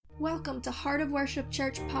Welcome to Heart of Worship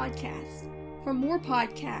Church Podcast. For more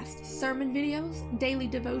podcasts, sermon videos, daily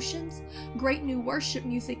devotions, great new worship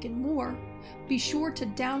music, and more, be sure to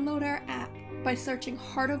download our app by searching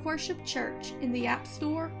Heart of Worship Church in the App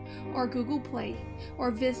Store or Google Play,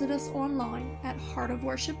 or visit us online at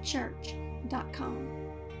heartofworshipchurch.com.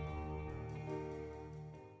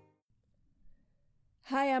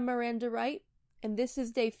 Hi, I'm Miranda Wright, and this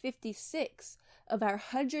is day 56 of our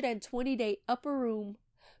 120-day Upper Room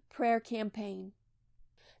prayer campaign.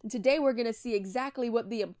 And today we're going to see exactly what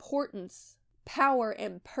the importance, power,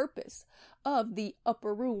 and purpose of the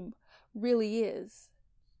upper room really is,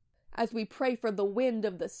 as we pray for the wind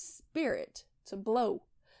of the Spirit to blow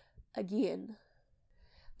again.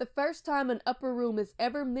 The first time an upper room is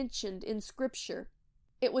ever mentioned in Scripture,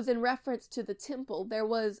 it was in reference to the temple. There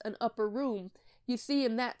was an upper room. You see,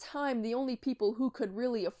 in that time, the only people who could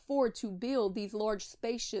really afford to build these large,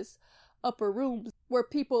 spacious upper rooms were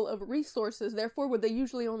people of resources. Therefore, were they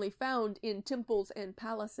usually only found in temples and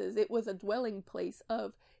palaces. It was a dwelling place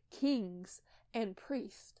of kings and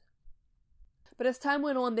priests. But as time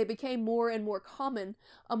went on, they became more and more common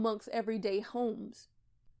amongst everyday homes.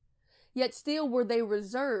 Yet still were they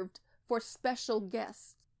reserved for special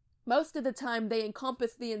guests. Most of the time, they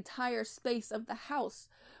encompassed the entire space of the house,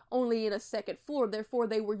 only in a second floor. Therefore,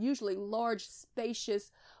 they were usually large,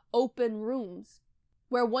 spacious, open rooms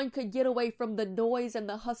where one could get away from the noise and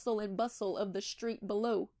the hustle and bustle of the street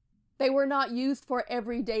below. They were not used for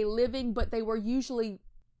everyday living, but they were usually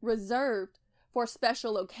reserved for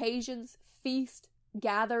special occasions, feast,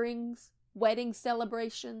 gatherings, wedding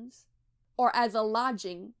celebrations, or as a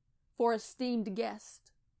lodging for esteemed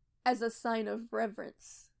guests, as a sign of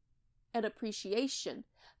reverence and appreciation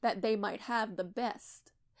that they might have the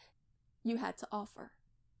best you had to offer.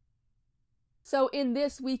 So in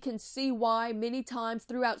this, we can see why many times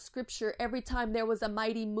throughout Scripture, every time there was a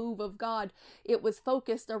mighty move of God, it was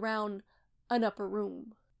focused around an upper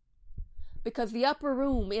room. Because the upper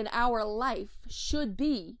room in our life should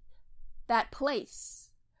be that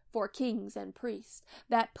place for kings and priests,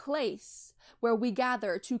 that place where we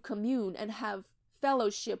gather to commune and have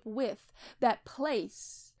fellowship with, that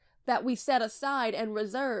place that we set aside and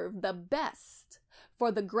reserve the best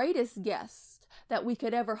for the greatest guest that we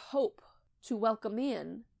could ever hope to welcome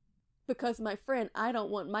in. Because, my friend, I don't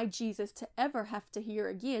want my Jesus to ever have to hear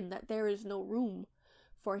again that there is no room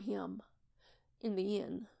for him in the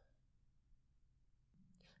inn.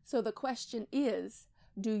 So the question is,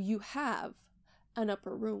 do you have an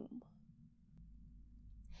upper room?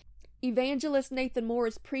 Evangelist Nathan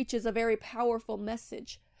Morris preaches a very powerful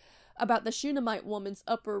message about the Shunammite woman's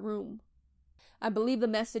upper room. I believe the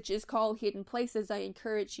message is called Hidden Places. I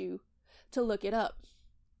encourage you to look it up.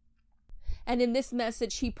 And in this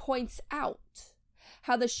message, he points out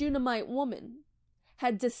how the Shunammite woman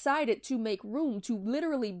had decided to make room, to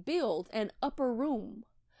literally build an upper room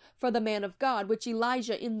for the man of God, which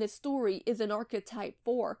Elijah in this story is an archetype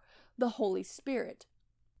for the Holy Spirit.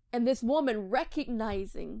 And this woman,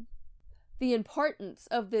 recognizing the importance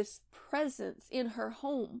of this presence in her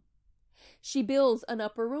home, she builds an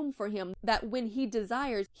upper room for him, that when he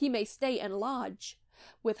desires, he may stay and lodge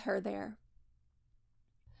with her there.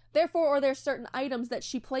 Therefore, are there certain items that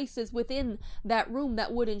she places within that room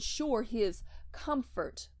that would ensure his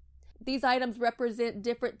comfort? These items represent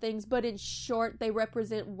different things, but in short, they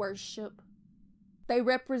represent worship. They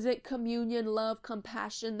represent communion, love,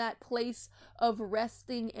 compassion, that place of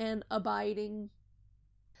resting and abiding.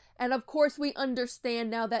 And of course, we understand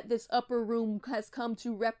now that this upper room has come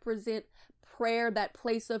to represent prayer, that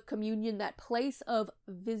place of communion, that place of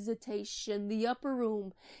visitation. The upper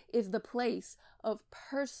room is the place of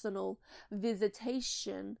personal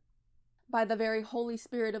visitation by the very Holy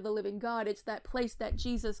Spirit of the living God. It's that place that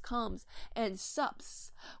Jesus comes and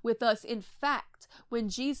sups with us. In fact, when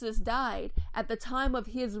Jesus died at the time of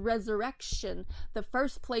his resurrection, the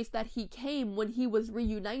first place that he came when he was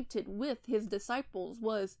reunited with his disciples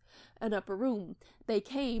was an upper room. They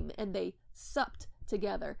came and they supped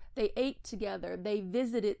together. They ate together. They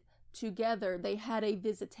visited together. They had a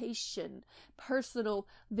visitation. Personal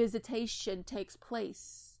visitation takes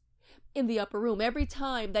place in the upper room. Every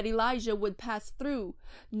time that Elijah would pass through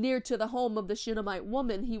near to the home of the Shunammite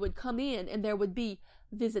woman, he would come in and there would be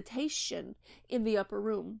visitation in the upper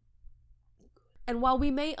room. And while we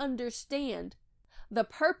may understand the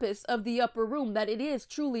purpose of the upper room, that it is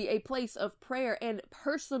truly a place of prayer and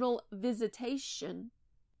personal visitation,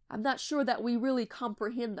 I'm not sure that we really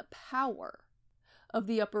comprehend the power of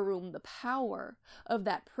the upper room, the power of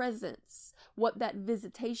that presence, what that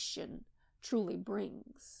visitation truly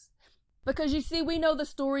brings. Because you see, we know the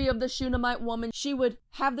story of the Shunammite woman. She would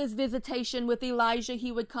have this visitation with Elijah.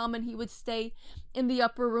 He would come and he would stay in the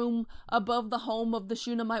upper room above the home of the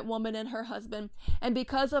Shunammite woman and her husband. And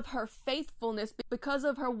because of her faithfulness, because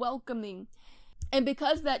of her welcoming, and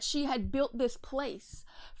because that she had built this place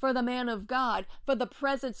for the man of God, for the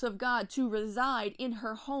presence of God to reside in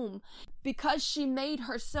her home, because she made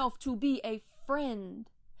herself to be a friend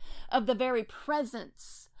of the very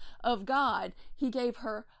presence of God, he gave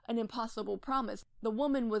her an impossible promise. The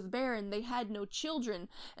woman was barren, they had no children,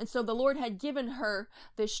 and so the Lord had given her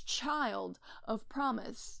this child of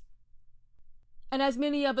promise. And as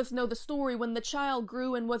many of us know the story, when the child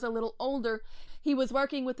grew and was a little older, he was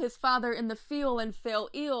working with his father in the field and fell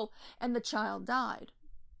ill, and the child died.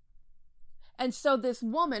 And so this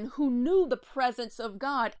woman who knew the presence of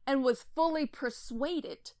God and was fully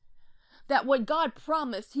persuaded that what God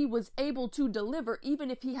promised, he was able to deliver, even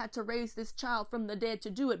if he had to raise this child from the dead to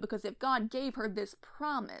do it, because if God gave her this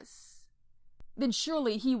promise, then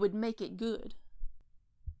surely he would make it good.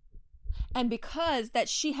 And because that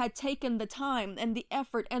she had taken the time and the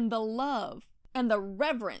effort and the love and the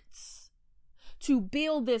reverence to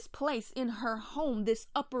build this place in her home, this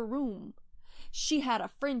upper room, she had a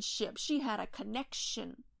friendship, she had a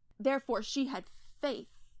connection. Therefore, she had faith,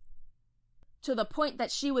 to the point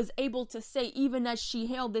that she was able to say, even as she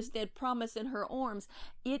held this dead promise in her arms,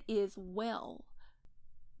 "It is well."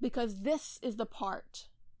 Because this is the part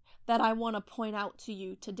that I want to point out to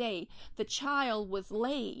you today. The child was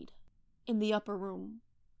laid in the upper room.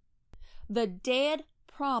 The dead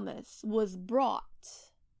promise was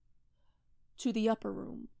brought to the upper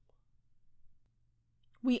room.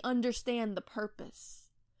 We understand the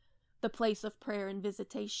purpose, the place of prayer and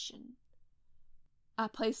visitation, a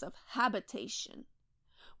place of habitation,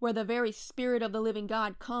 where the very Spirit of the living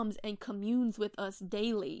God comes and communes with us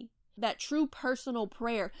daily. That true personal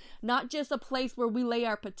prayer, not just a place where we lay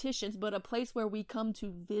our petitions, but a place where we come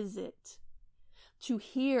to visit, to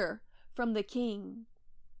hear from the King,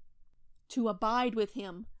 to abide with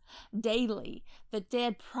him daily. The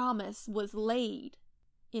dead promise was laid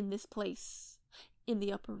in this place, in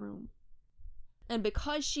the upper room. And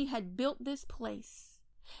because she had built this place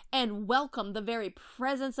and welcomed the very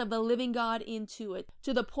presence of the living God into it,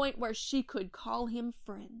 to the point where she could call him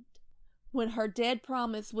friend, when her dead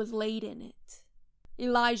promise was laid in it,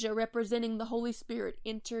 Elijah, representing the Holy Spirit,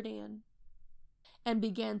 entered in and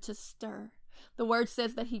began to stir. The word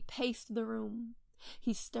says that he paced the room.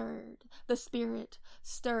 He stirred. The Spirit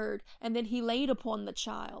stirred, and then he laid upon the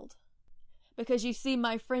child. Because you see,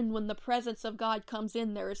 my friend, when the presence of God comes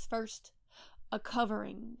in, there is first a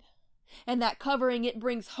covering. And that covering, it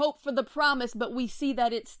brings hope for the promise, but we see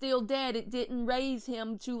that it's still dead. It didn't raise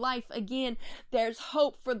him to life again. There's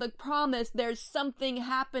hope for the promise. There's something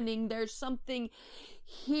happening. There's something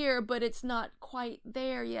here, but it's not quite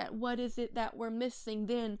there yet. What is it that we're missing?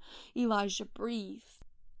 Then Elijah breathed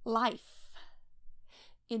life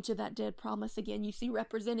into that dead promise again. You see,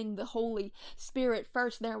 representing the Holy Spirit,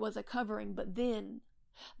 first there was a covering, but then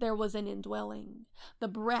there was an indwelling. The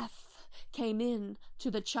breath came in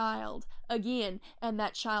to the child again, and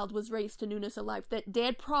that child was raised to newness of life. That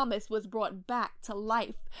dead promise was brought back to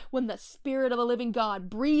life when the Spirit of the living God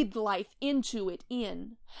breathed life into it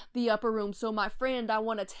in the upper room. So my friend, I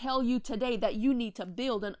want to tell you today that you need to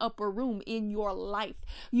build an upper room in your life.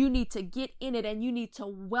 You need to get in it, and you need to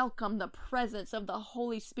welcome the presence of the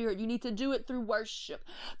Holy Spirit. You need to do it through worship,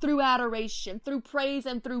 through adoration, through praise,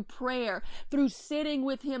 and through prayer, through sitting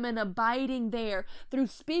with him and abiding there, through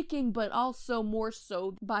speaking, but also more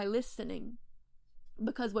so by listening,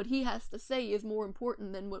 because what he has to say is more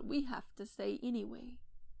important than what we have to say anyway.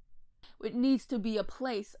 It needs to be a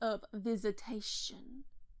place of visitation,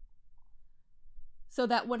 so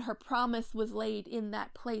that when her promise was laid in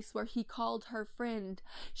that place where he called her friend,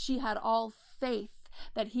 she had all faith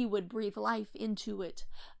that he would breathe life into it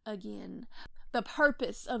again. The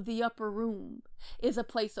purpose of the upper room is a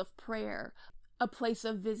place of prayer, a place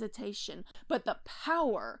of visitation. But the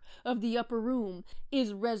power of the upper room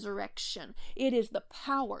is resurrection. It is the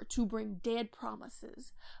power to bring dead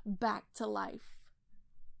promises back to life.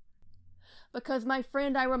 Because, my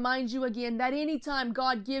friend, I remind you again that anytime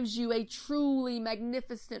God gives you a truly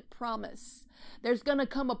magnificent promise, there's going to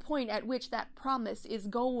come a point at which that promise is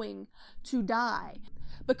going to die.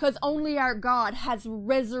 Because only our God has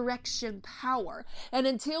resurrection power. And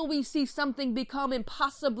until we see something become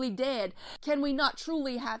impossibly dead, can we not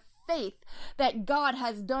truly have faith that God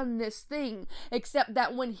has done this thing, except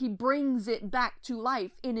that when he brings it back to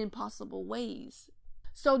life in impossible ways.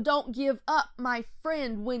 So don't give up, my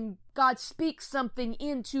friend, when God speaks something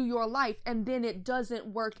into your life and then it doesn't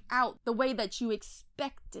work out the way that you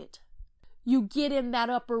expected. You get in that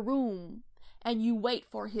upper room and you wait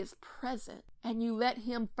for his presence, and you let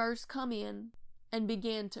him first come in and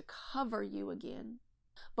begin to cover you again.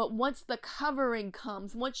 But once the covering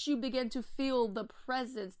comes, once you begin to feel the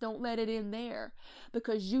presence, don't let it in there,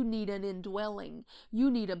 because you need an indwelling. You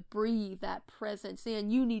need to breathe that presence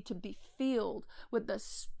in. You need to be filled with the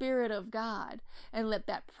Spirit of God and let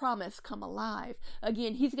that promise come alive.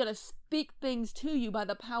 Again, he's going to speak things to you by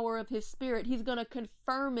the power of his Spirit. He's going to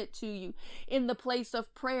confirm it to you in the place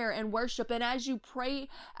of prayer and worship. And as you pray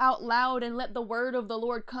out loud and let the word of the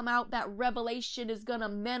Lord come out, that revelation is going to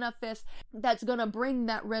manifest. That's going to bring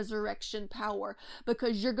that resurrection power,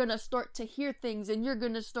 because you're going to start to hear things, and you're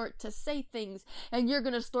going to start to say things, and you're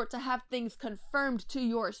going to start to have things confirmed to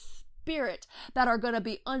your spirit that are going to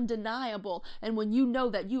be undeniable. And when you know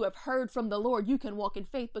that you have heard from the Lord, you can walk in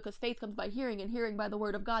faith, because faith comes by hearing, and hearing by the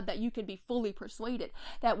word of God, that you can be fully persuaded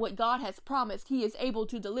that what God has promised, he is able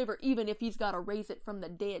to deliver, even if he's got to raise it from the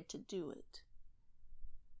dead to do it.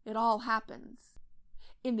 It all happens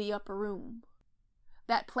in the upper room.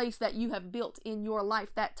 That place that you have built in your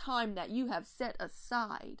life, that time that you have set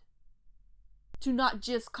aside to not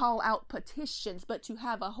just call out petitions, but to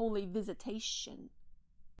have a holy visitation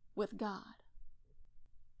with God.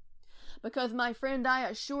 Because, my friend, I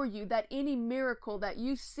assure you that any miracle that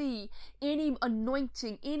you see, any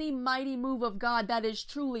anointing, any mighty move of God that is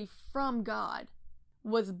truly from God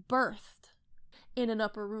was birthed in an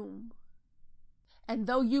upper room. And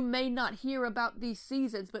though you may not hear about these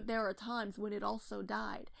seasons, but there are times when it also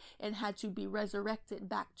died and had to be resurrected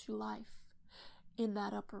back to life in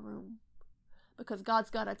that upper room. Because God's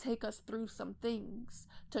got to take us through some things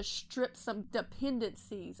to strip some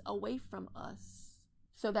dependencies away from us,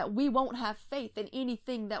 so that we won't have faith in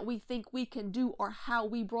anything that we think we can do or how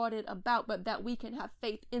we brought it about, but that we can have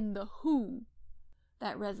faith in the who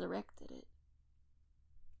that resurrected it.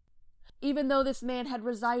 Even though this man had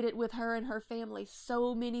resided with her and her family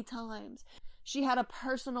so many times, she had a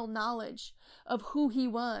personal knowledge of who he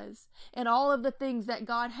was and all of the things that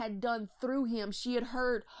God had done through him. She had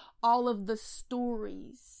heard all of the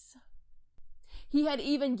stories. He had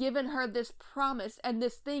even given her this promise, and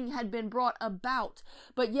this thing had been brought about,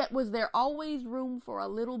 but yet was there always room for a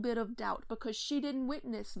little bit of doubt, because she didn't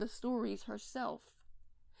witness the stories herself.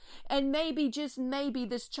 And maybe, just maybe,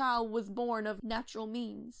 this child was born of natural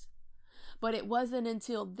means. But it wasn't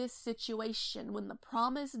until this situation, when the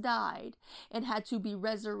promise died and had to be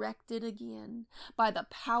resurrected again by the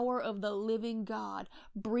power of the living God,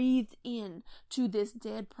 breathed in to this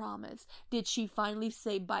dead promise, did she finally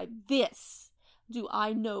say, "By this do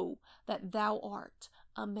I know that thou art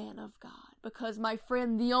a man of God." Because, my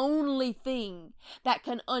friend, the only thing that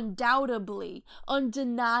can undoubtedly,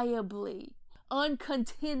 undeniably,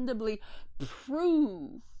 uncontendably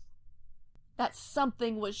prove that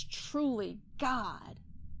something was truly God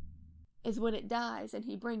is when it dies and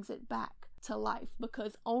he brings it back to life,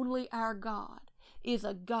 because only our God is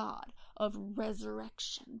a God of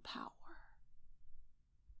resurrection power.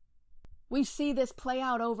 We see this play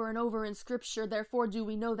out over and over in Scripture. Therefore, do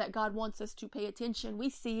we know that God wants us to pay attention? We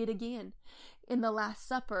see it again in the Last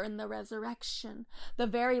Supper, in the resurrection, the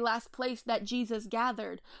very last place that Jesus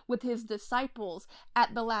gathered with his disciples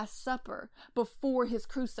at the Last Supper before his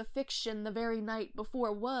crucifixion. The very night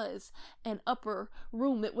before was an upper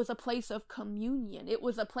room. It was a place of communion. It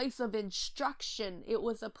was a place of instruction. It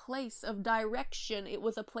was a place of direction. It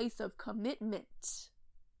was a place of commitment.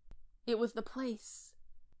 It was the place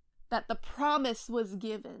that the promise was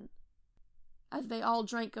given as they all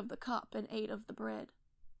drank of the cup and ate of the bread.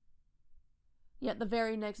 Yet the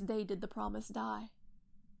very next day did the promise die,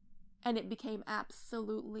 and it became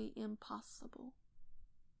absolutely impossible.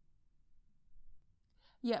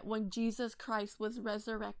 Yet when Jesus Christ was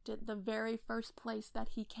resurrected, the very first place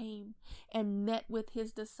that he came and met with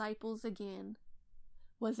his disciples again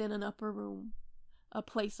was in an upper room, a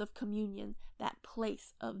place of communion, that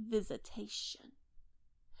place of visitation.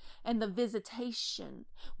 And the visitation,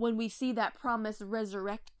 when we see that promise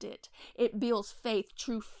resurrected, it builds faith,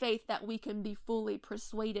 true faith, that we can be fully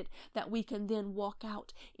persuaded, that we can then walk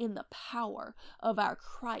out in the power of our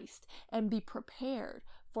Christ and be prepared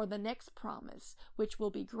for the next promise, which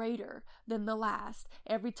will be greater than the last.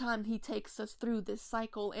 Every time he takes us through this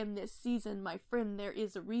cycle and this season, my friend, there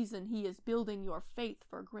is a reason he is building your faith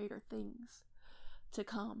for greater things to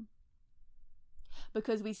come.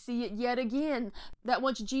 Because we see it yet again, that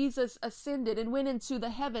once Jesus ascended and went into the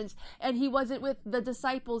heavens, and he wasn't with the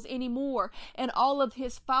disciples anymore, and all of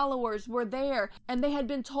his followers were there, and they had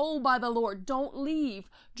been told by the Lord, "Don't leave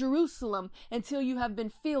Jerusalem until you have been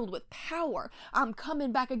filled with power. I'm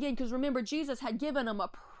coming back again." Because remember, Jesus had given them a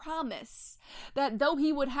promise that though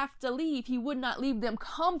he would have to leave, he would not leave them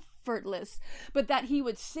comfortless, but that he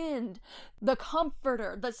would send the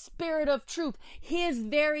Comforter, the Spirit of truth, his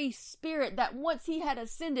very Spirit, that once he had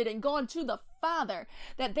ascended and gone to the Father,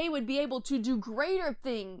 that they would be able to do greater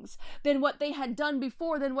things than what they had done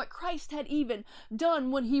before, than what Christ had even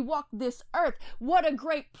done when he walked this earth. What a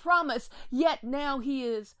great promise! Yet now he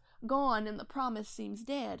is gone and the promise seems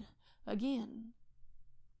dead again.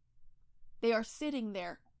 They are sitting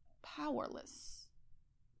there powerless.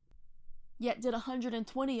 Yet did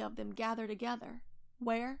 120 of them gather together.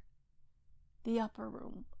 Where? The upper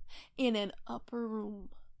room. In an upper room.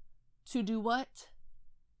 To do what?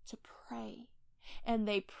 To pray. And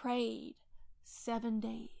they prayed 7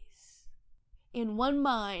 days. In one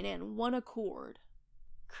mind and one accord,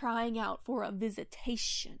 crying out for a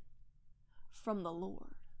visitation from the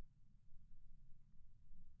Lord.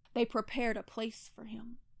 They prepared a place for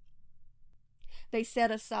him. They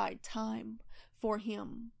set aside time for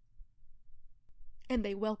him. And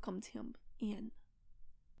they welcomed him in.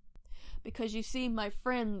 Because you see, my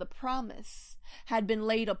friend, the promise had been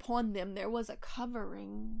laid upon them. There was a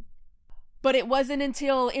covering. But it wasn't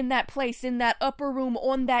until in that place, in that upper room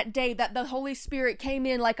on that day, that the Holy Spirit came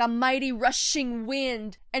in like a mighty rushing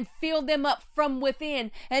wind and filled them up from within.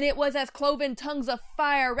 And it was as cloven tongues of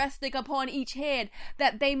fire resting upon each head,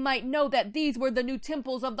 that they might know that these were the new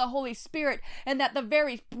temples of the Holy Spirit, and that the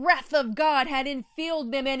very breath of God had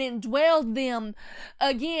infilled them and indwelled them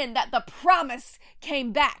again, that the promise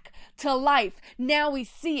came back to life. Now we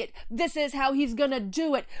see it. This is how he's gonna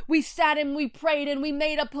do it. We sat and we prayed and we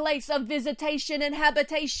made a place of visitation and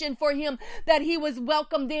habitation for him, that he was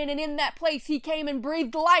welcomed in, and in that place he came and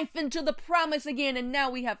breathed life into the promise again, and now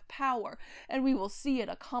we have power and we will see it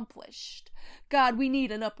accomplished. God, we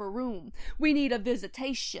need an upper room. We need a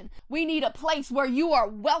visitation. We need a place where you are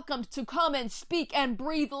welcomed to come and speak and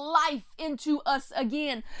breathe life into us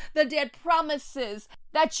again. The dead promises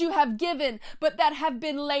that you have given, but that have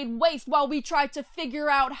been laid waste while we tried to figure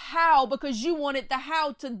out how, because you wanted the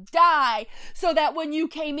how to die, so that when you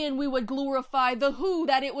came in, we would glorify the who,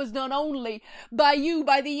 that it was done only by you,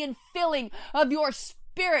 by the infilling of your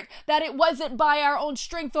Spirit, that it wasn't by our own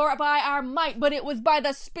strength or by our might, but it was by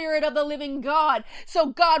the Spirit of the living God. So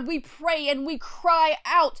God, we pray and we cry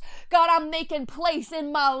out, God, I'm making place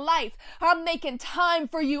in my life. I'm making time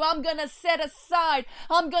for you. I'm going to set aside.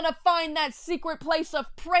 I'm going to find that secret place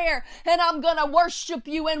of prayer, and I'm going to worship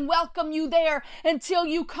you and welcome you there until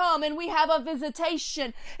you come and we have a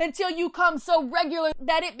visitation, until you come so regular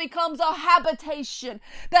that it becomes a habitation,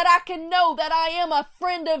 that I can know that I am a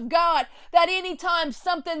friend of God, that anytime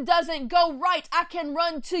something doesn't go right, I can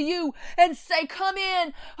run to you and say, come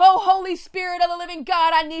in, oh Holy Spirit of the living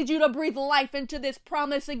God, I need you to breathe life into this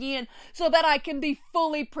promise again, so that I can be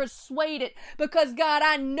fully persuaded, because God,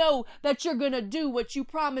 I know that you're going to do what you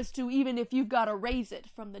promised to, even if you've got to raise it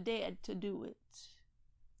from the dead to do it.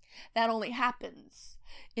 That only happens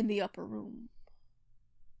in the upper room.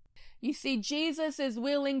 You see, Jesus is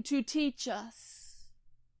willing to teach us.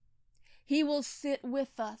 He will sit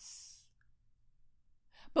with us.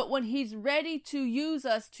 But when he's ready to use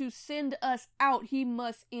us, to send us out, he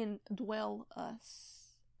must indwell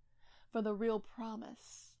us for the real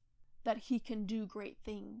promise that he can do great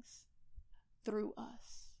things through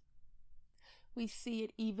us. We see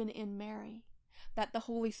it even in Mary, that the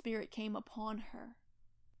Holy Spirit came upon her,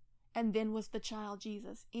 and then was the child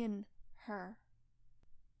Jesus in her,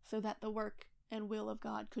 so that the work and will of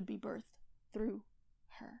God could be birthed through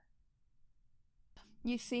her.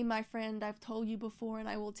 You see, my friend, I've told you before and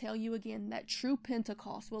I will tell you again that true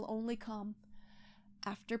Pentecost will only come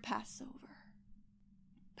after Passover.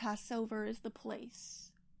 Passover is the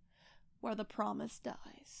place where the promise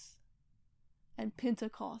dies. And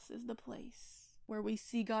Pentecost is the place where we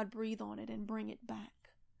see God breathe on it and bring it back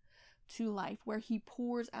to life, where he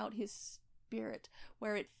pours out his Spirit,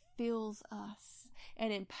 where it fills us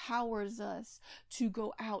and empowers us to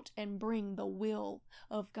go out and bring the will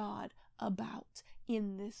of God about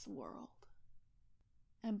in this world.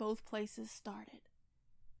 And both places started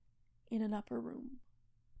in an upper room.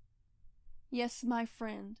 Yes, my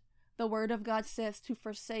friend, the Word of God says to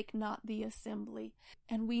forsake not the assembly,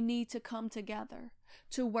 and we need to come together,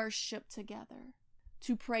 to worship together,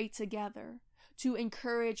 to pray together, to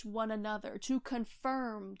encourage one another, to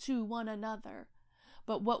confirm to one another.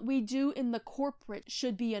 But what we do in the corporate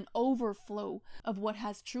should be an overflow of what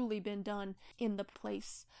has truly been done in the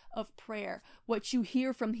place of prayer. What you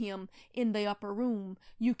hear from him in the upper room,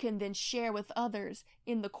 you can then share with others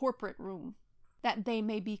in the corporate room, that they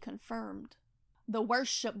may be confirmed. The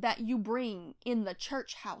worship that you bring in the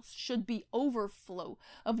church house should be overflow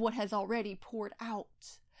of what has already poured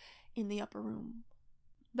out. in the upper room.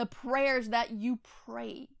 The prayers that you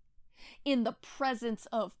pray in the presence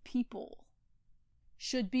of people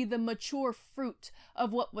should be the mature fruit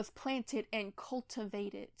of what was planted and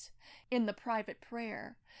cultivated in the private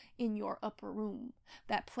prayer in your upper room,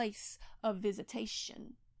 that place of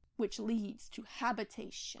visitation, which leads to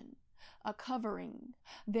habitation, a covering,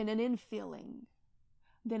 then an infilling,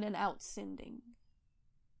 then an outsending.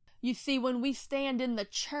 You see, when we stand in the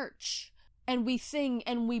church and we sing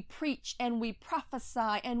and we preach and we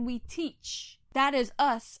prophesy and we teach, that is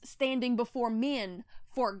us standing before men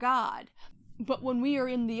for God. But when we are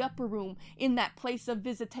in the upper room, in that place of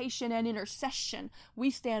visitation and intercession,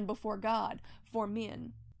 we stand before God for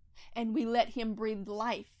men. And we let Him breathe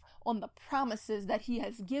life on the promises that He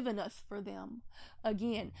has given us for them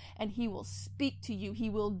again. And He will speak to you.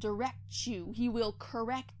 He will direct you. He will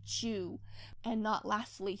correct you. And not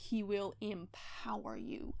lastly, He will empower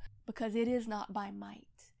you. Because it is not by might.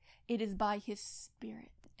 It is by His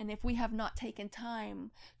Spirit. And if we have not taken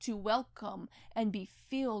time to welcome and be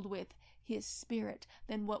filled with His Spirit,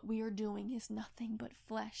 then what we are doing is nothing but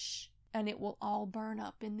flesh. And it will all burn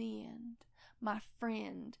up in the end. My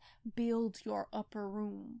friend, build your upper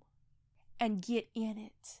room and get in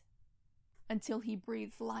it until He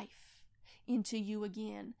breathes life into you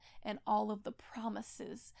again and all of the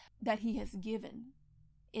promises that He has given.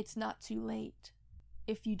 It's not too late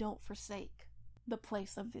if you don't forsake the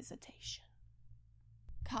place of visitation.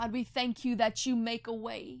 God, we thank You that You make a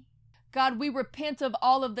way. God, we repent of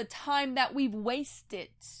all of the time that we've wasted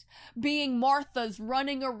being Marthas,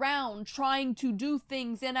 running around trying to do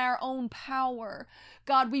things in our own power.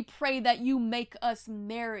 God, we pray that You make us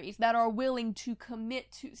Marys that are willing to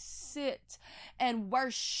commit to sit and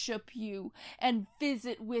worship You and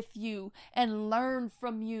visit with You and learn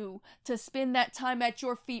from You, to spend that time at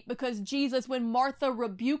Your feet. Because Jesus, when Martha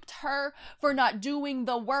rebuked her for not doing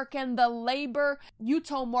the work and the labor, You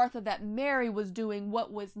told Martha that Mary was doing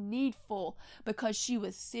what was needful because she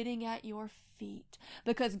was sitting at Your feet.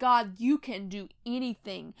 Because God, You can do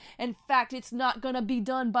anything. In fact, it's not going to be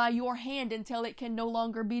done by Your hand until it can no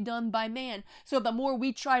longer be done by man. So the more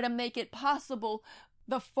we try to make it possible,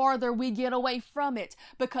 the farther we get away from it.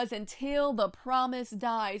 Because until the promise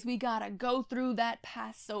dies, we got to go through that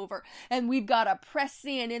Passover, and we've got to press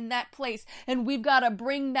in that place, and we've got to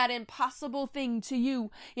bring that impossible thing to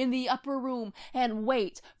You in the upper room and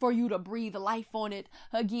wait for You to breathe life on it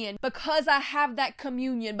again. Because I have that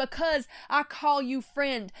communion, because I call You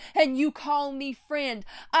friend and You call me friend,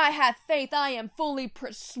 I have faith. I am fully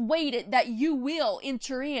persuaded that You will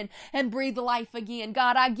enter in and breathe life again.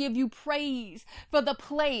 God, I give You praise for the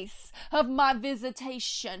place of my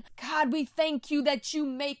visitation. God, we thank You that You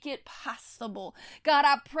make it possible. God,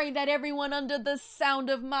 I pray that everyone under the sound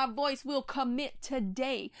of my voice will commit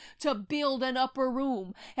today to build an upper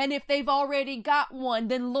room. And if they've already got one,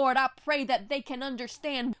 then Lord, I pray that they can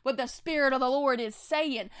understand what the Spirit of the Lord is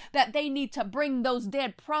saying, that they need to bring those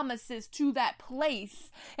dead promises to that place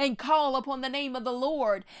and call upon the name of the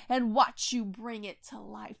Lord and watch You bring it to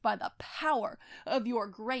life by the power of Your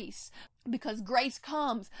grace. Because grace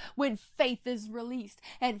comes when faith is released,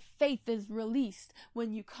 and faith is released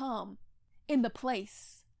when you come in the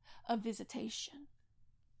place of visitation.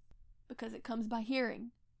 Because it comes by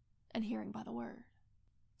hearing, and hearing by the word.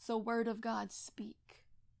 So, Word of God, speak.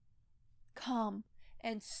 Come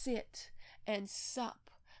and sit and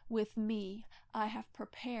sup with me. I have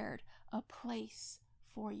prepared a place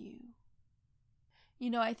for you.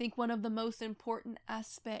 You know, I think one of the most important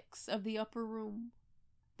aspects of the upper room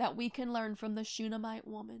that we can learn from the Shunammite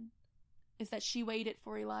woman is that she waited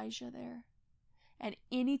for Elijah there. And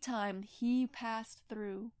anytime he passed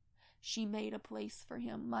through, she made a place for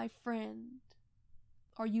him. My friend,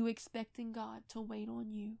 are you expecting God to wait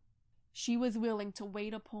on you? She was willing to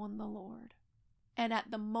wait upon the Lord. And at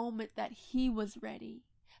the moment that He was ready,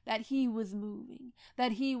 that He was moving,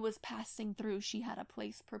 that He was passing through, she had a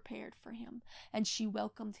place prepared for him, and she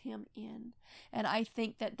welcomed him in. And I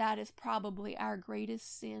think that that is probably our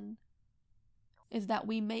greatest sin, is that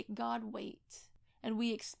we make God wait, and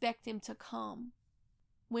we expect Him to come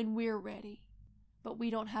when we're ready, but we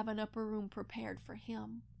don't have an upper room prepared for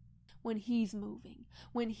Him when He's moving,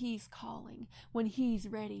 when He's calling, when He's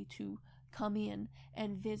ready to come in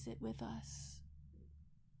and visit with us.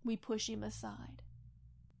 We push Him aside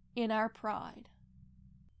in our pride,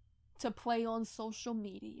 to play on social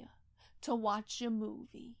media, to watch a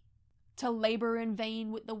movie, to labor in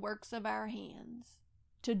vain with the works of our hands,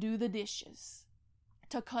 to do the dishes,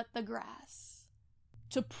 to cut the grass,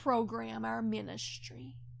 to program our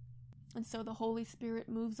ministry. And so the Holy Spirit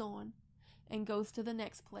moves on and goes to the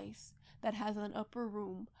next place that has an upper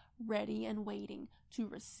room ready and waiting to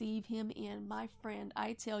receive him in. My friend,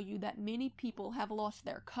 I tell you that many people have lost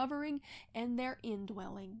their covering and their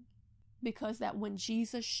indwelling because that when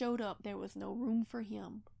Jesus showed up, there was no room for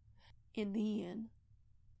him in the inn.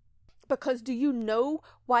 Because do you know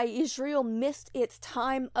why Israel missed its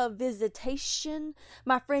time of visitation?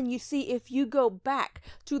 My friend, you see, if you go back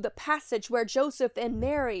to the passage where Joseph and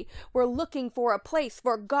Mary were looking for a place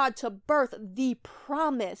for God to birth the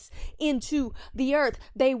promise into the earth,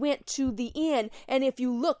 they went to the inn. And if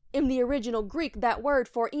you look in the original Greek, that word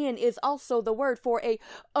for inn is also the word for a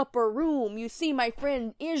upper room. You see, my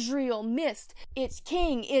friend, Israel missed its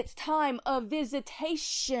king, its time of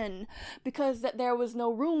visitation, because that there was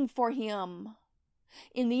no room for him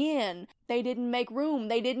in the inn. They didn't make room.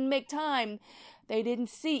 They didn't make time. They didn't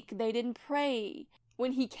seek. They didn't pray.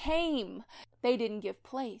 When he came, they didn't give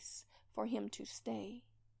place for him to stay.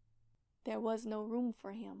 There was no room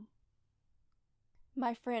for him.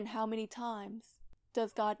 My friend, how many times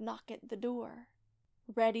does God knock at the door,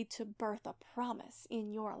 ready to birth a promise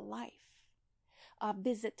in your life, a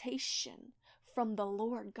visitation from the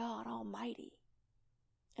Lord God Almighty?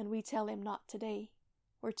 And we tell him, not today.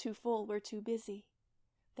 We're too full. We're too busy.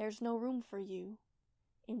 There's no room for you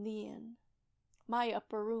in the inn. My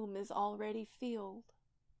upper room is already filled.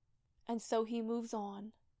 And so he moves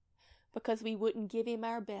on. Because we wouldn't give him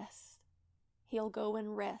our best, he'll go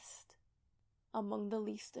and rest among the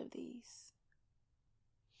least of these.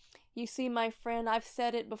 You see, my friend, I've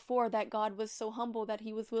said it before that God was so humble that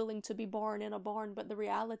he was willing to be born in a barn. But the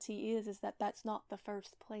reality is that that's not the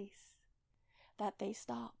first place that they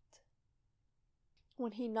stopped.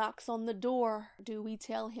 When he knocks on the door, do we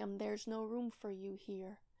tell him there's no room for you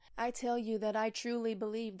here? I tell you that I truly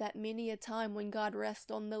believe that many a time when God rests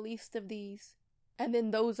on the least of these, and then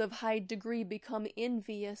those of high degree become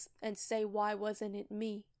envious and say, why wasn't it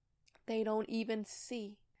me? They don't even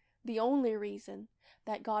see the only reason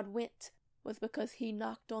that God went was because he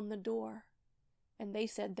knocked on the door, and they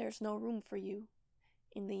said there's no room for you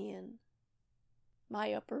in the inn.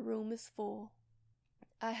 My upper room is full.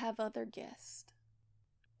 I have other guests.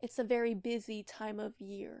 It's a very busy time of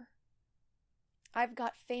year. I've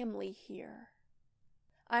got family here.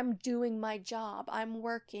 I'm doing my job. I'm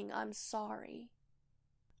working. I'm sorry.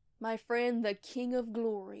 My friend, the King of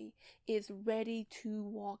Glory is ready to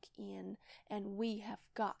walk in, and we have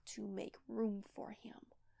got to make room for him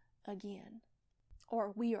again,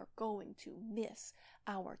 or we are going to miss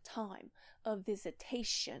our time of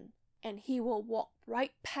visitation, and he will walk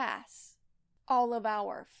right past all of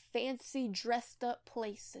our fancy dressed up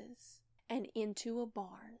places and into a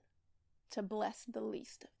barn to bless the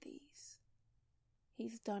least of these.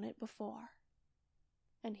 He's done it before,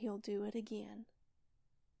 and he'll do it again.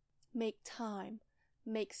 Make time,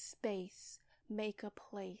 make space, make a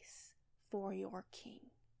place for your King,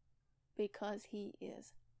 because he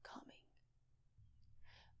is coming.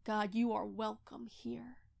 God, you are welcome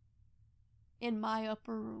here. In my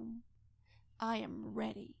upper room, I am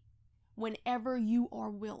ready whenever you are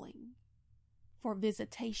willing for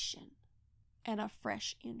visitation and a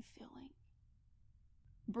fresh infilling.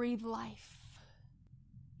 Breathe life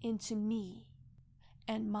into me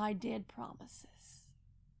and my dead promises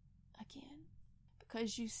again.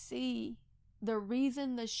 Because you see, the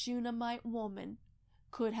reason the Shunammite woman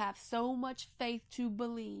could have so much faith to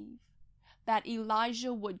believe that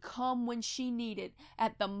Elijah would come when she needed,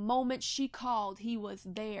 at the moment she called, he was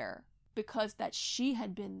there, because that she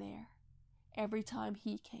had been there every time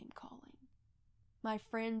he came calling. My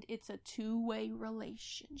friend, it's a two-way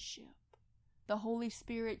relationship. The Holy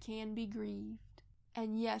Spirit can be grieved.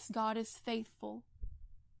 And yes, God is faithful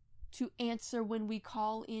to answer when we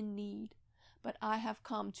call in need. But I have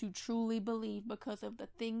come to truly believe, because of the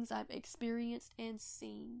things I've experienced and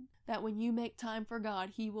seen, that when you make time for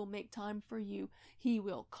God, he will make time for you. He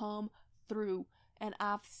will come through. And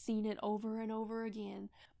I've seen it over and over again,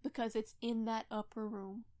 because it's in that upper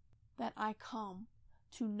room that I come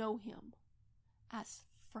to know him as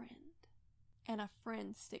friend. And a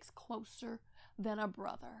friend sticks closer than a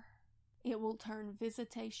brother. It will turn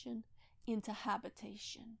visitation into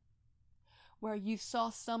habitation. Where you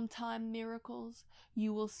saw sometime miracles,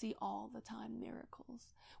 you will see all the time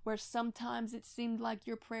miracles. Where sometimes it seemed like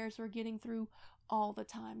your prayers were getting through, all the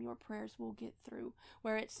time your prayers will get through.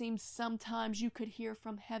 Where it seems sometimes you could hear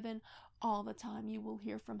from heaven, all the time you will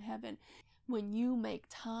hear from heaven. When you make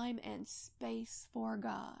time and space for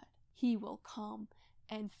God, he will come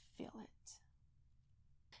and fill it.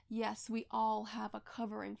 Yes, we all have a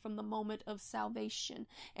covering from the moment of salvation,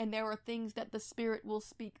 and there are things that the Spirit will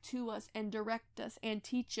speak to us and direct us and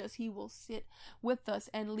teach us. He will sit with us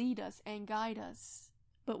and lead us and guide us.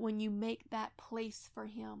 But when you make that place for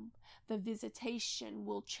Him, the visitation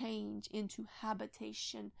will change into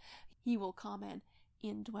habitation. He will come and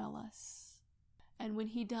indwell us. And when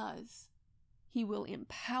He does, He will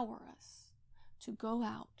empower us to go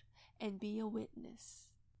out and be a witness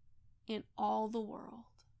in all the world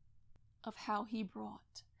of how He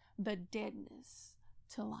brought the deadness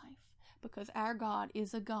to life. Because our God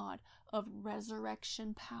is a God of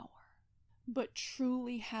resurrection power. But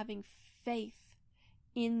truly having faith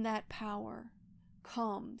in that power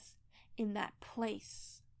comes in that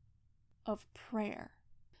place of prayer.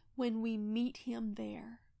 When we meet Him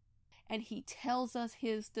there and He tells us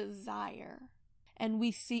His desire, and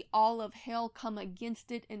we see all of hell come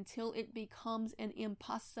against it until it becomes an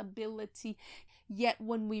impossibility. Yet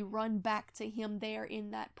when we run back to Him there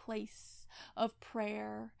in that place of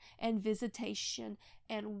prayer and visitation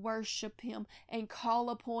and worship Him and call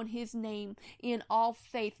upon His name in all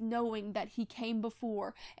faith, knowing that He came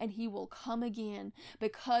before and He will come again,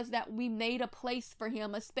 because that we made a place for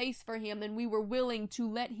Him, a space for Him, and we were willing to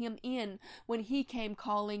let Him in when He came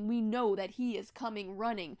calling. We know that He is coming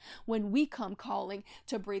running when we come calling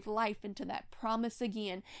to breathe life into that promise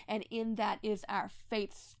again. And in that is our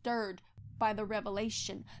faith stirred by the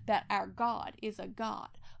revelation that our God is a God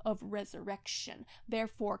of resurrection.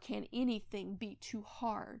 Therefore, can anything be too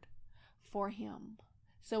hard for Him?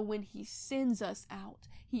 So when He sends us out,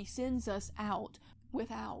 He sends us out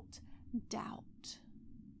without doubt.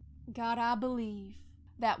 God, I believe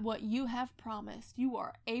that what You have promised, You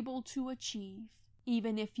are able to achieve,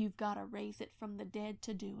 even if You've got to raise it from the dead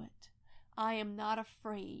to do it. I am not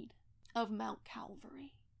afraid of Mount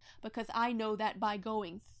Calvary, because I know that by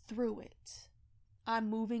going through it, I'm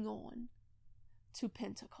moving on to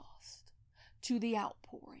Pentecost, to the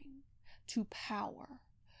outpouring, to power,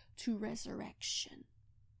 to resurrection.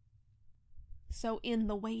 So in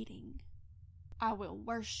the waiting, I will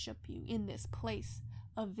worship You in this place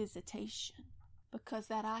of visitation, because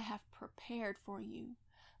that I have prepared for You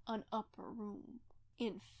an upper room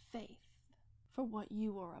in faith for what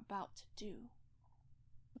You are about to do.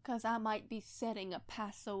 Because I might be setting a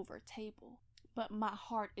Passover table, but my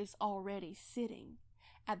heart is already sitting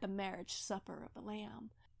at the marriage supper of the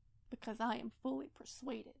Lamb, because I am fully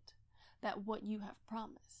persuaded that what You have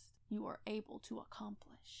promised, You are able to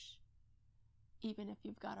accomplish, even if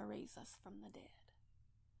You've got to raise us from the dead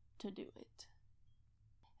to do it.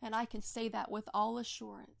 And I can say that with all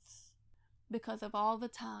assurance, because of all the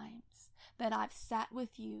times that I've sat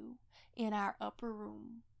with You in our upper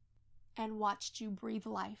room and watched You breathe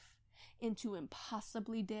life into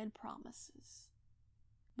impossibly dead promises.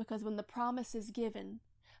 Because when the promise is given,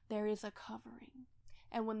 there is a covering.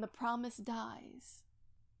 And when the promise dies,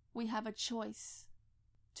 we have a choice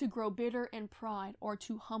to grow bitter in pride or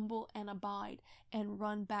to humble and abide and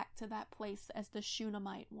run back to that place as the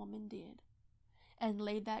Shunammite woman did, and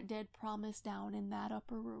lay that dead promise down in that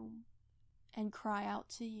upper room and cry out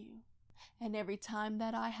to You. And every time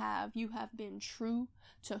that I have, You have been true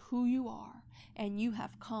to who You are, and You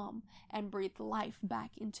have come and breathed life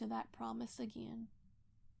back into that promise again,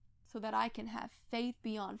 so that I can have faith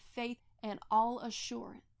beyond faith and all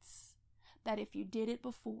assurance that if You did it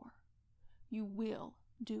before, You will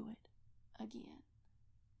do it again.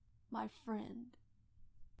 My friend,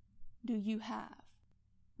 do you have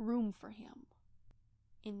room for Him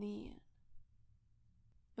in the inn?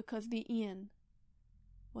 Because the inn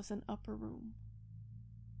was an upper room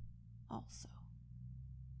also.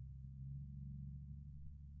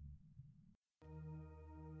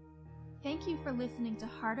 Thank you for listening to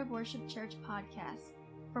Heart of Worship Church podcast.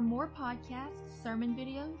 For more podcasts, sermon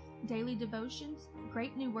videos, daily devotions,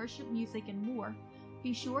 great new worship music, and more,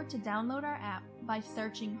 be sure to download our app by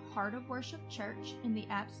searching Heart of Worship Church in the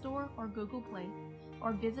App Store or Google Play,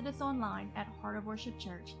 or visit us online at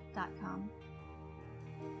heartofworshipchurch.com.